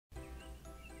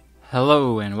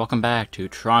Hello and welcome back to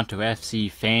Toronto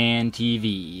FC Fan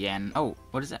TV. And oh,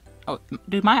 what is that? Oh,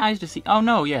 did my eyes just see? Oh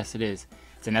no, yes it is.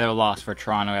 It's another loss for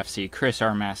Toronto FC. Chris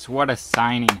Armas, what a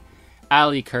signing!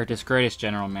 Ali Curtis, greatest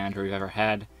general manager we've ever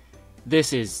had.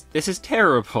 This is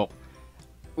terrible.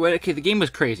 Well, okay, the game was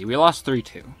crazy. We lost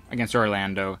 3-2 against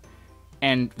Orlando,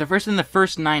 and in the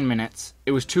first 9 minutes,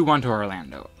 it was 2-1 to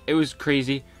Orlando. It was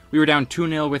crazy. We were down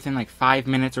 2-0 within like 5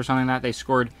 minutes or something like that. They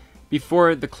scored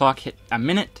before the clock hit a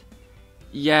minute.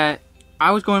 Yeah,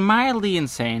 I was going mildly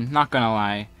insane, not gonna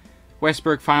lie.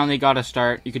 Westberg finally got a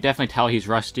start. You could definitely tell he's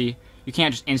rusty. You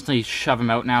can't just instantly shove him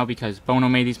out now because Bono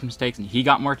made these mistakes and he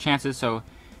got more chances.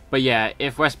 But yeah,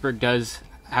 if Westberg does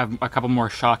have a couple more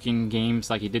shocking games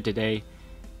like he did today,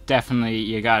 definitely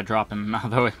you gotta drop him,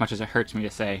 although as much as it hurts me to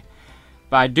say.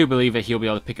 But I do believe that he'll be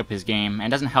able to pick up his game, and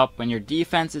it doesn't help when your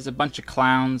defense is a bunch of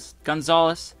clowns.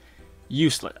 Gonzalez,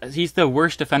 useless. He's the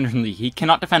worst defender in the league. He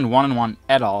cannot defend one-on-one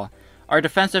at all. Our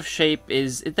defensive shape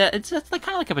it's like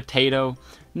kind of like a potato.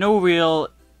 No real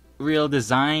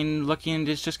design looking.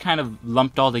 It's just kind of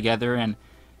lumped all together and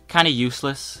kind of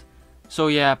useless. So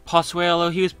yeah,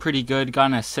 Pozuelo, he was pretty good. Got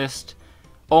an assist.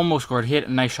 Almost scored. Hit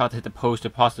a nice shot to hit the post to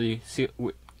possibly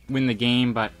win the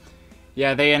game. But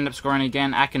yeah, they end up scoring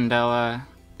again. Akindela,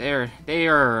 they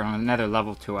are on another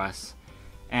level to us.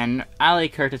 And Ali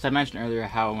Curtis, I mentioned earlier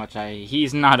how much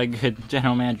he's not a good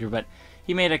general manager, but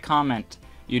he made a comment.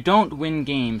 You don't win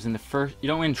trophies, You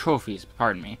don't win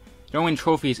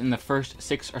trophies in the first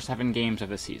 6 or 7 games of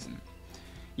the season.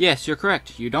 Yes, you're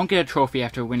correct. You don't get a trophy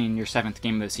after winning your 7th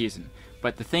game of the season.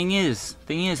 But the thing is,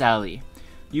 Ali,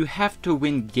 you have to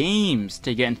win games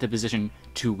to get into the position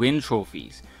to win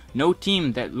trophies. No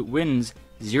team that wins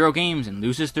 0 games and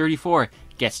loses 34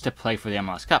 gets to play for the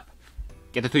MLS Cup.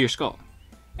 Get that through your skull.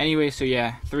 Anyway, so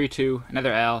yeah, 3-2,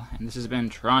 another L, and this has been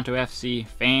Toronto FC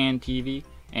Fan TV.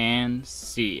 And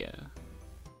see ya.